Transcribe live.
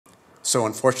So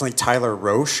unfortunately, Tyler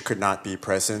Roche could not be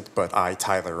present, but I,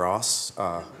 Tyler Ross,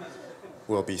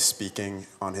 will be speaking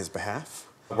on his behalf.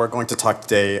 We're going to talk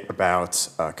today about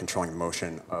controlling the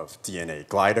motion of DNA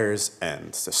gliders,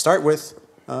 and to start with,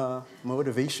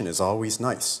 motivation is always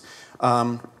nice.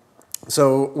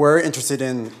 So we're interested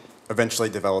in eventually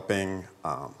developing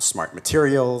smart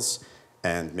materials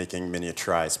and making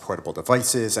miniaturized portable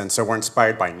devices, and so we're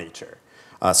inspired by nature.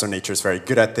 So nature is very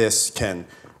good at this, can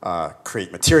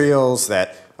create materials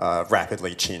that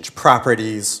rapidly change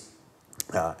properties,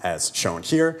 as shown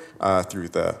here through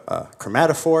the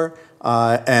chromatophore.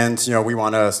 And we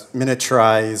want to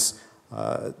miniaturize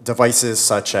devices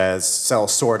such as cell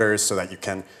sorters so that you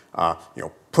can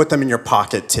put them in your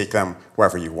pocket, take them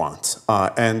wherever you want.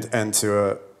 And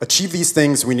to achieve these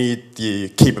things, we need the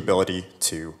capability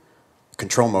to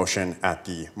control motion at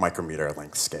the micrometer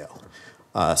length scale.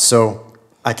 So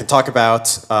I can talk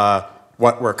about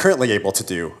what we're currently able to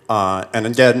do. And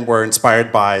again, we're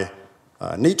inspired by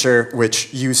nature,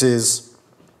 which uses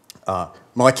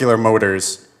molecular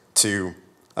motors to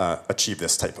achieve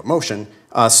this type of motion.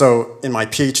 So in my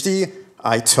PhD,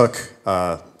 I took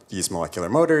these molecular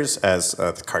motors as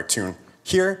the cartoon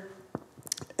here,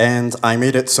 and I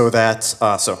made it so that,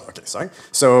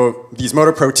 So these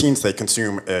motor proteins, they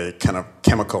consume a kind of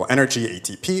chemical energy,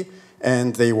 ATP,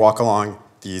 and they walk along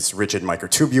these rigid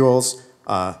microtubules.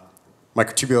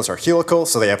 Microtubules are helical,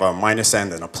 so they have a minus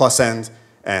end and a plus end,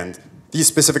 and these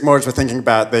specific motors we're thinking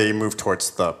about, they move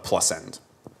towards the plus end.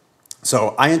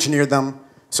 So I engineered them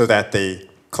so that they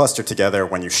cluster together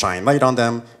when you shine light on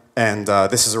them, and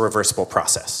this is a reversible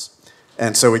process.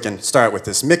 And so we can start with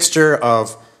this mixture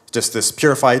of just this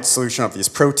purified solution of these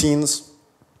proteins.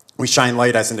 We shine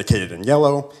light as indicated in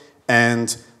yellow,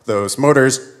 and those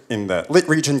motors in the lit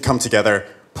region come together,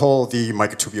 pull the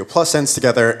microtubule plus ends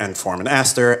together, and form an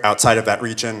aster. Outside of that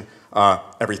region,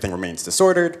 everything remains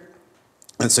disordered.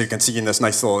 And so you can see in this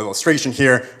nice little illustration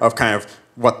here of kind of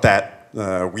what that,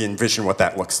 we envision what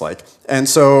that looks like. And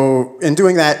so in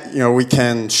doing that, we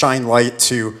can shine light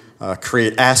to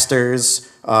create asters,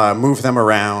 move them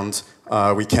around.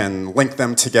 We can link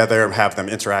them together, have them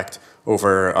interact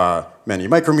over many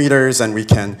micrometers, and we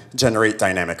can generate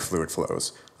dynamic fluid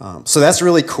flows. So that's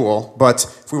really cool, but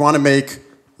if we want to make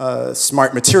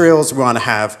smart materials, we want to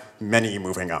have many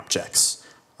moving objects.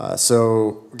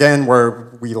 So again,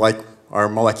 we like our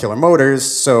molecular motors,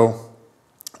 so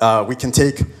we can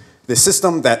take this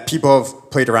system that people have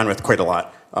played around with quite a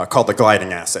lot, called the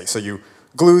gliding assay. So you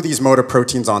glue these motor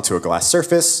proteins onto a glass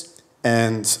surface,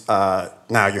 and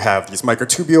now you have these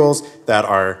microtubules that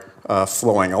are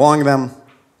flowing along them.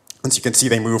 As you can see,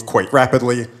 they move quite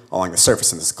rapidly along the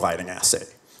surface in this gliding assay.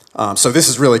 So this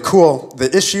is really cool.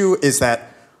 The issue is that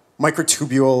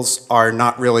microtubules are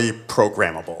not really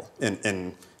programmable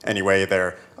in any way.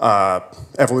 They're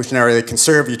evolutionarily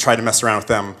conserved. You try to mess around with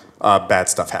them, bad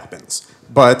stuff happens.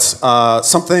 But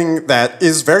something that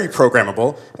is very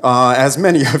programmable, as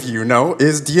many of you know,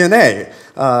 is DNA.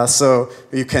 So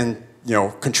you can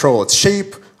control its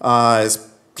shape, is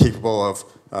capable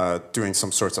of doing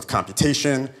some sorts of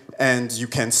computation, and you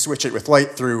can switch it with light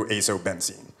through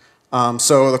azobenzene.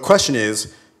 So the question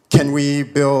is, can we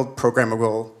build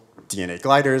programmable DNA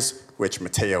gliders, which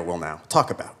Matteo will now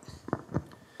talk about?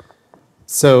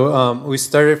 So we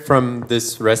started from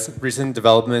this recent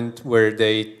development where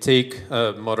they take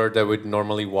a motor that would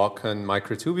normally walk on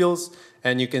microtubules,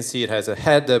 and you can see it has a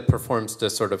head that performs the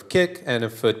sort of kick and a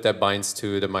foot that binds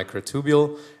to the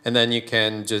microtubule, and then you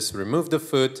can just remove the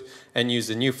foot and use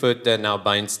a new foot that now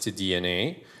binds to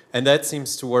DNA. And that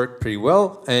seems to work pretty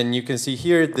well. And you can see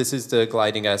here, this is the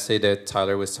gliding assay that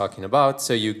Tyler was talking about.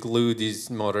 So you glue these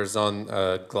motors on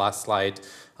a glass slide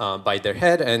by their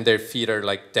head, and their feet are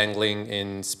like dangling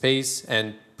in space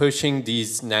and pushing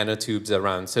these nanotubes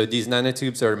around. So these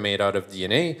nanotubes are made out of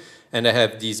DNA, and they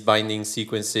have these binding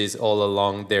sequences all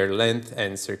along their length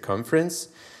and circumference.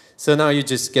 So now you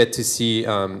just get to see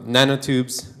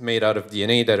nanotubes made out of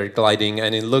DNA that are gliding,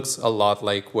 and it looks a lot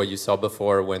like what you saw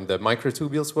before when the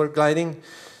microtubules were gliding.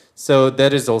 So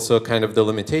that is also kind of the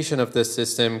limitation of this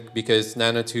system, because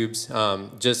nanotubes,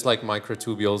 just like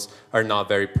microtubules, are not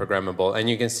very programmable. And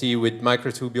you can see with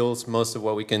microtubules, most of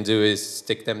what we can do is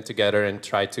stick them together and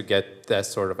try to get that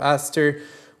sort of aster.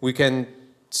 We can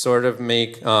sort of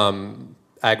make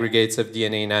aggregates of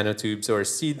DNA nanotubes or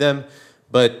seed them,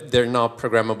 but they're not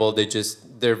programmable.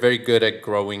 They're very good at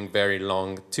growing very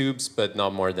long tubes, but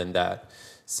not more than that.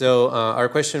 So our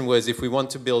question was, if we want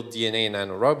to build DNA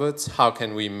nanorobots, how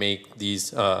can we make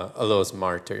these a little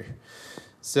smarter?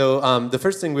 So the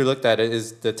first thing we looked at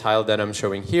is the tile that I'm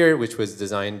showing here, which was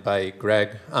designed by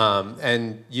Greg.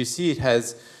 And you see it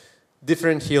has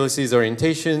different helices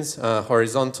orientations,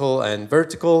 horizontal and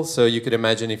vertical. So you could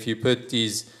imagine if you put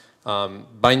these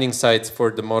binding sites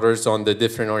for the motors on the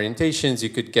different orientations, you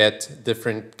could get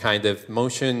different kind of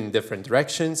motion in different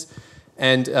directions.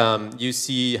 And you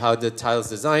see how the tile's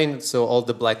designed. So all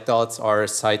the black dots are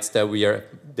sites that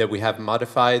we have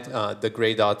modified. The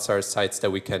gray dots are sites that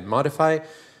we can modify.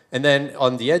 And then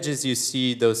on the edges, you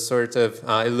see those sort of,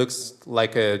 it looks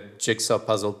like a jigsaw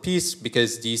puzzle piece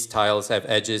because these tiles have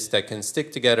edges that can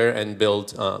stick together and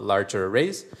build larger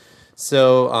arrays.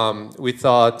 So we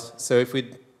thought, so if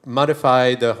we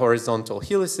modify the horizontal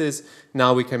helices,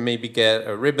 now we can maybe get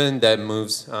a ribbon that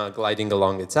moves gliding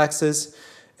along its axis.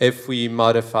 If we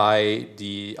modify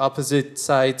the opposite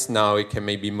sides, now it can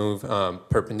maybe move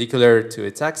perpendicular to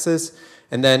its axis.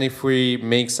 And then if we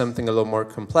make something a little more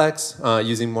complex,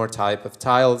 using more type of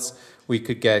tiles, we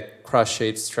could get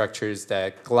cross-shaped structures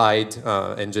that glide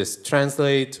and just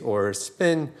translate or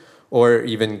spin, or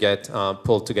even get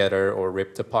pulled together or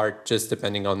ripped apart, just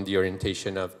depending on the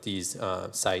orientation of these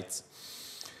sites.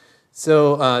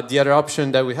 So the other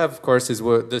option that we have, of course, is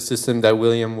the system that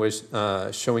William was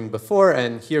showing before.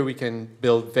 And here we can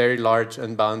build very large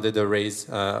unbounded arrays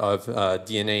of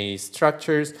DNA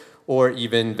structures, or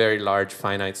even very large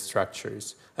finite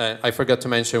structures. I forgot to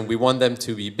mention, we want them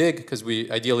to be big because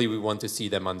ideally we want to see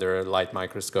them under a light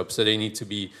microscope. So they need to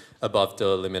be above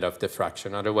the limit of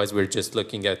diffraction. Otherwise, we're just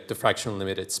looking at diffraction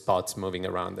limited spots moving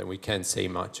around, and we can't say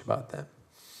much about them.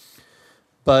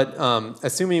 But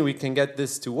assuming we can get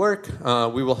this to work,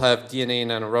 we will have DNA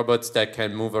nanorobots that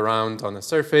can move around on a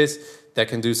surface, that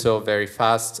can do so very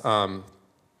fast.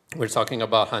 We're talking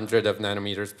about hundreds of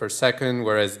nanometers per second,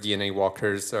 whereas DNA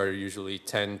walkers are usually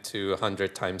 10 to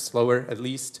 100 times slower, at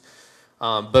least.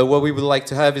 But what we would like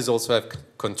to have is also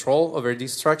have control over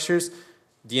these structures.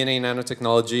 DNA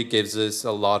nanotechnology gives us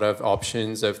a lot of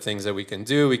options of things that we can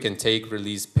do. We can take,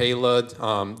 release payload,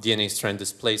 DNA strand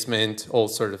displacement, all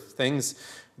sort of things.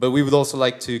 But we would also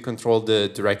like to control the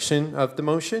direction of the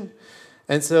motion.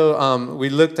 And so we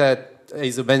looked at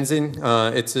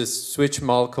azobenzene. It's a switch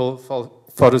molecule,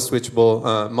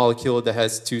 photoswitchable molecule that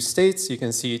has two states. You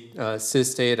can see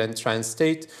cis state and trans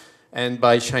state. And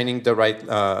by shining the right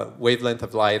wavelength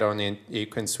of light on it, you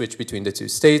can switch between the two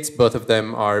states. Both of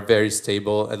them are very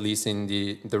stable, at least in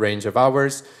the range of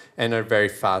hours, and are very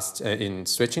fast in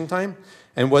switching time.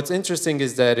 And what's interesting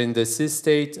is that in the cis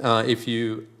state, if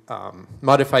you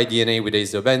modify DNA with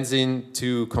azobenzene,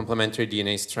 two complementary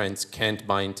DNA strands can't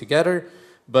bind together.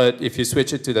 But if you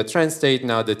switch it to the trans state,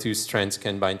 now the two strands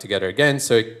can bind together again.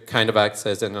 So it kind of acts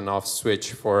as an on-off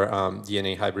switch for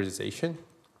DNA hybridization.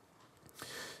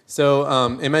 So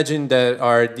imagine that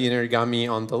our DNA origami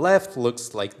on the left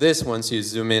looks like this once you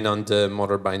zoom in on the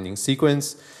motor binding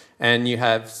sequence. And you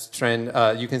have strand,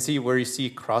 you can see where you see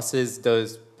crosses,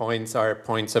 those points are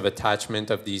points of attachment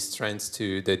of these strands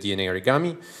to the DNA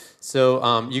origami.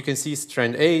 So you can see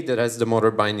strand A that has the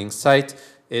motor binding site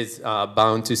is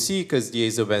bound to C because the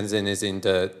azobenzene is in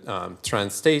the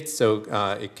trans state,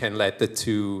 so it can let the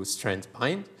two strands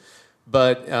bind.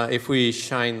 But if we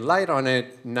shine light on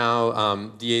it, now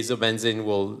the azobenzene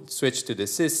will switch to the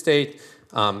cis state.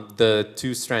 The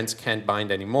two strands can't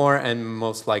bind anymore, and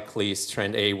most likely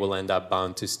strand A will end up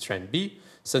bound to strand B.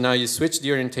 So now you switch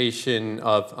the orientation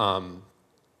of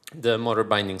the motor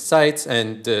binding sites,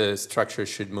 and the structure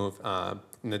should move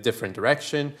in a different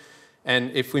direction.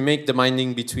 And if we make the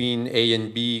binding between A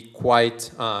and B quite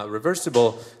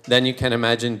reversible, then you can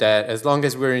imagine that as long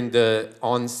as we're in the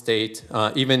on state,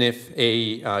 even if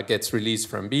A gets released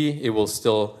from B, it will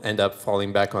still end up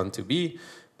falling back onto B.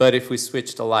 But if we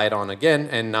switch the light on again,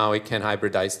 and now it can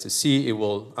hybridize to C, it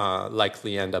will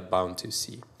likely end up bound to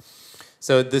C.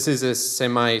 So this is a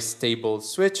semi-stable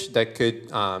switch that could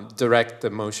direct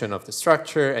the motion of the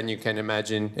structure, and you can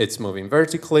imagine it's moving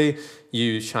vertically.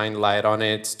 You shine light on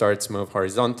it, starts to move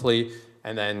horizontally,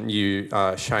 and then you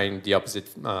shine the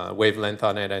opposite wavelength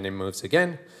on it, and it moves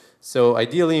again. So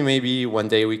ideally, maybe one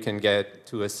day we can get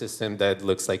to a system that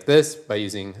looks like this by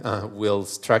using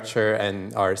Will's structure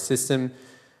and our system.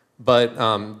 But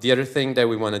the other thing that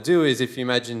we want to do is, if you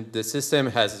imagine the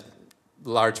system has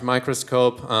large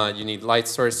microscope, you need light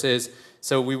sources.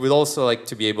 So we would also like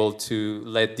to be able to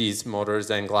let these motors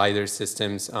and glider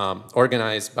systems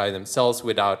organize by themselves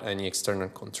without any external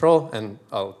control. And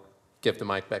I'll give the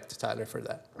mic back to Tyler for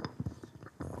that.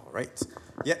 All right.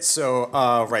 Yeah, so,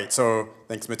 right, so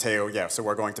thanks, Matteo. Yeah, so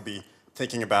we're going to be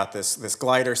thinking about this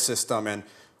glider system. And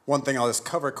one thing I'll just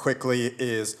cover quickly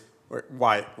is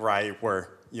why we're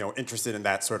interested in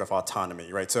that sort of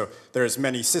autonomy, right? So there's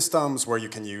many systems where you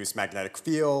can use magnetic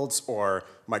fields or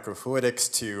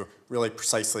microfluidics to really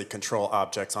precisely control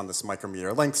objects on this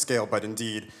micrometer length scale, but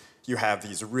indeed you have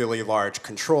these really large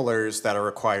controllers that are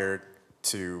required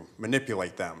to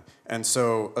manipulate them. And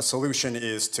so a solution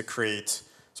is to create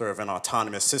sort of an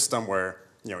autonomous system where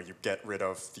you get rid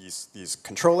of these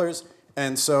controllers.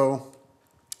 And so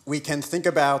we can think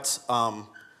about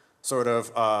sort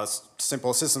of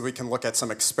simple systems. We can look at some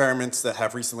experiments that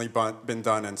have recently been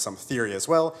done and some theory as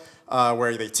well,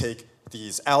 where they take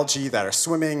these algae that are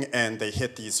swimming and they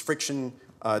hit these friction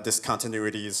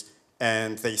discontinuities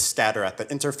and they scatter at the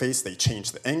interface. They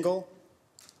change the angle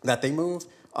that they move.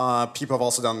 People have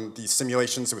also done these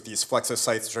simulations with these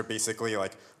flexocytes, which are basically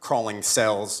like crawling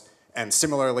cells. And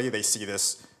similarly, they see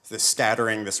this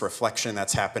scattering, this reflection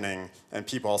that's happening. And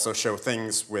people also show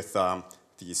things with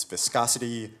these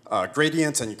viscosity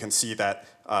gradients, and you can see that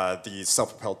these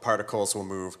self-propelled particles will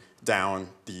move down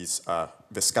these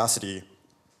viscosity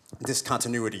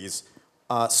discontinuities.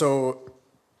 So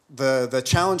the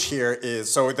challenge here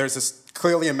is, so there's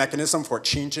clearly a mechanism for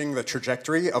changing the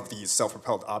trajectory of these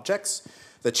self-propelled objects.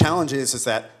 The challenge is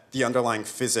that the underlying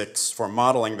physics for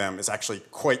modeling them is actually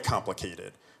quite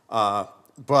complicated.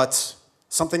 But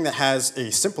something that has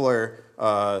a simpler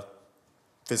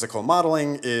physical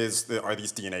modeling are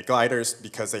these DNA gliders,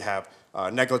 because they have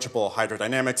negligible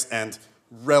hydrodynamics and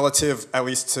relative, at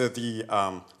least to the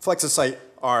flexocyte,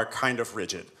 are kind of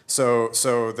rigid.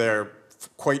 So they're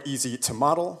quite easy to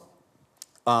model.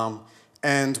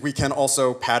 And we can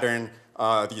also pattern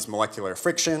these molecular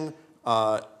friction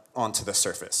onto the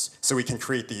surface. So we can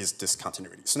create these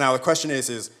discontinuities. So now the question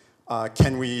is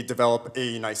can we develop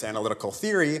a nice analytical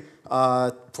theory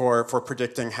for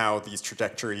predicting how these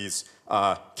trajectories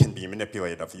can be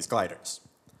manipulated of these gliders?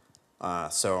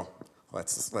 So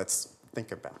let's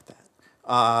think about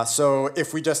that. So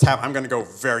if we just have, I'm going to go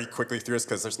very quickly through this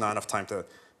because there's not enough time to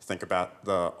think about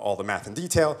all the math in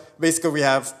detail. Basically, we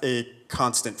have a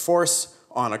constant force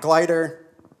on a glider,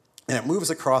 and it moves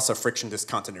across a friction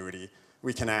discontinuity.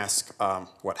 We can ask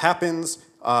what happens.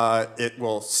 It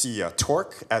will see a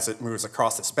torque as it moves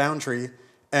across this boundary,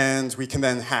 and we can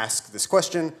then ask this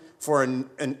question: for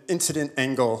an incident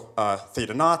angle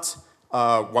theta naught,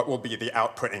 what will be the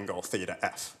output angle theta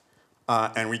f?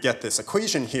 And we get this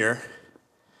equation here,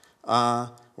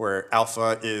 where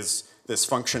alpha is this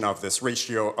function of this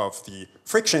ratio of the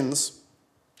frictions.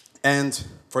 And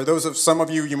for some of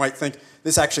you, you might think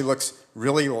this actually looks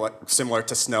really similar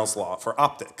to Snell's law for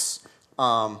optics,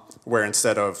 where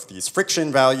instead of these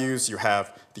friction values, you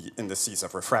have the indices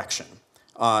of refraction.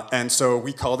 And so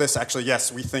we call this, actually,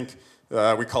 yes, we think,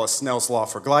 we call it Snell's law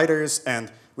for gliders, and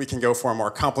we can go for a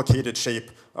more complicated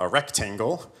shape, a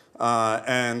rectangle.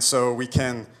 And so we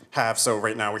can have, so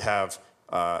right now we have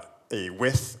a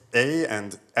width A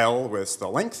and L with the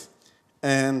length.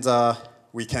 And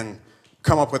we can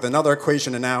come up with another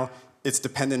equation, and now its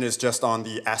dependent is just on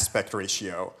the aspect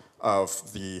ratio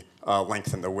of the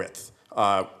length and the width,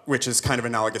 which is kind of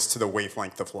analogous to the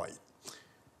wavelength of light.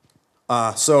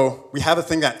 So we have a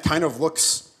thing that kind of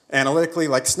looks analytically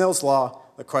like Snell's law.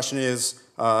 The question is,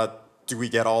 do we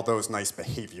get all those nice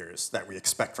behaviors that we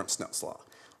expect from Snell's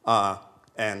law?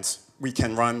 And we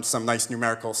can run some nice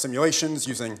numerical simulations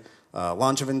using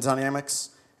Langevin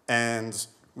dynamics, and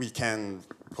we can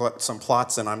put some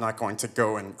plots, and I'm not going to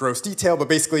go in gross detail, but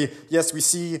basically, yes, we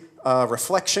see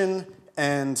reflection,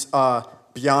 and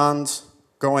beyond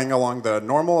going along the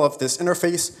normal of this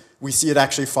interface, we see it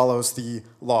actually follows the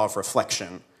law of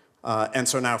reflection. And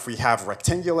so now if we have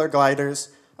rectangular gliders,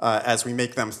 as we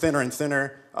make them thinner and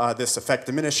thinner, this effect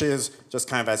diminishes, just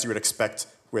kind of as you would expect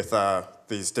with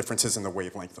these differences in the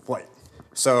wavelength of light.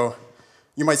 So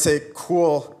you might say,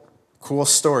 cool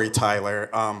story, Tyler.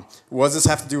 What does this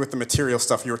have to do with the material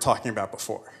stuff you were talking about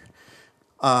before?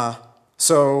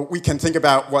 So we can think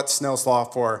about what Snell's law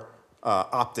for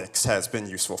optics has been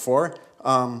useful for.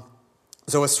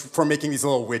 So it's for making these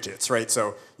little widgets, right?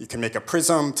 So you can make a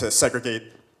prism to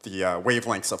segregate the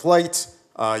wavelengths of light.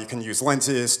 You can use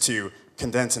lenses to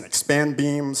condense and expand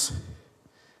beams.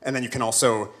 And then you can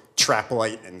also trap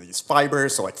light in these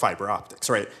fibers, so like fiber optics,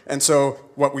 right? And so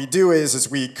what we do is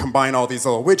we combine all these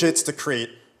little widgets to create,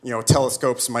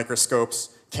 telescopes,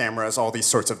 microscopes, cameras, all these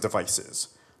sorts of devices.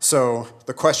 So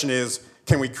the question is,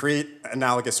 can we create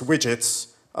analogous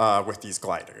widgets with these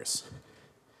gliders?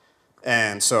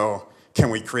 And so can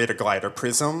we create a glider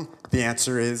prism? The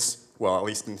answer is, well, at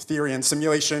least in theory and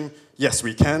simulation, yes,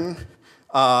 we can.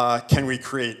 Can we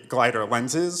create glider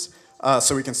lenses?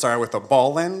 So we can start with a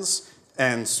ball lens,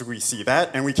 and so we see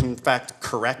that, and we can, in fact,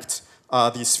 correct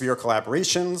these spherical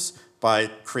aberrations by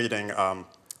creating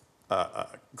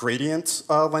gradient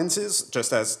lenses,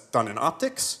 just as done in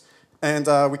optics. And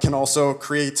we can also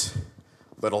create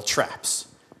little traps.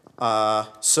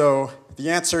 So the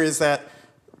answer is that,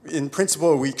 in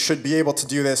principle, we should be able to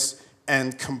do this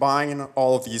and combine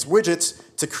all of these widgets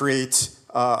to create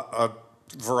a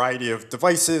variety of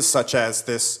devices, such as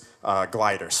this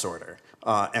glider sorter.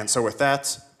 And so with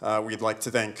that, we'd like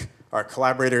to thank our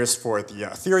collaborators for the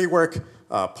theory work,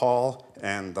 Paul,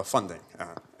 and the funding.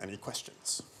 Any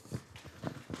questions?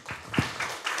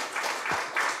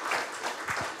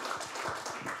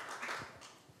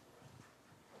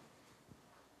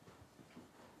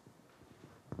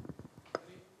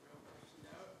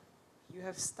 You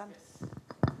have stumped.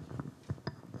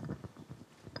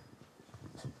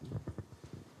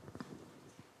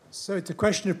 So it's a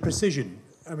question of precision.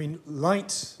 I mean,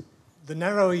 light, the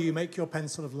narrower you make your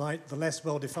pencil of light, the less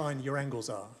well-defined your angles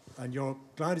are. And your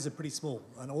gliders are pretty small,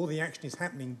 and all the action is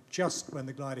happening just when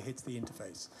the glider hits the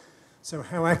interface. So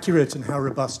how accurate and how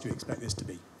robust do you expect this to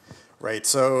be? Right,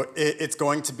 so it's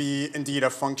going to be indeed a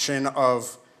function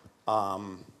of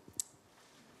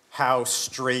how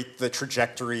straight the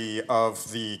trajectory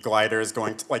of the glider is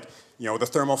going to, like, the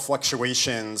thermal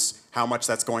fluctuations, how much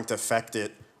that's going to affect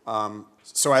it.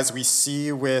 So as we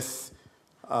see with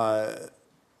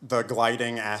the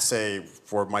gliding assay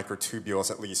for microtubules,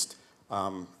 at least,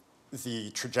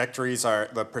 the trajectories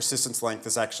the persistence length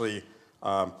is actually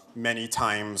many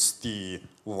times the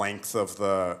length of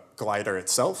the glider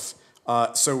itself.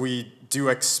 So we do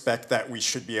expect that we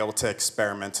should be able to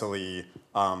experimentally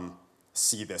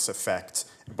see this effect.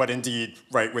 But indeed,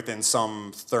 right, within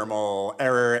some thermal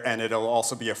error, and it'll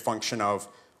also be a function of,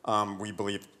 we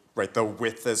believe, right, the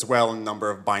width as well, and number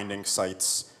of binding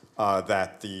sites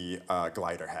that the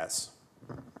glider has.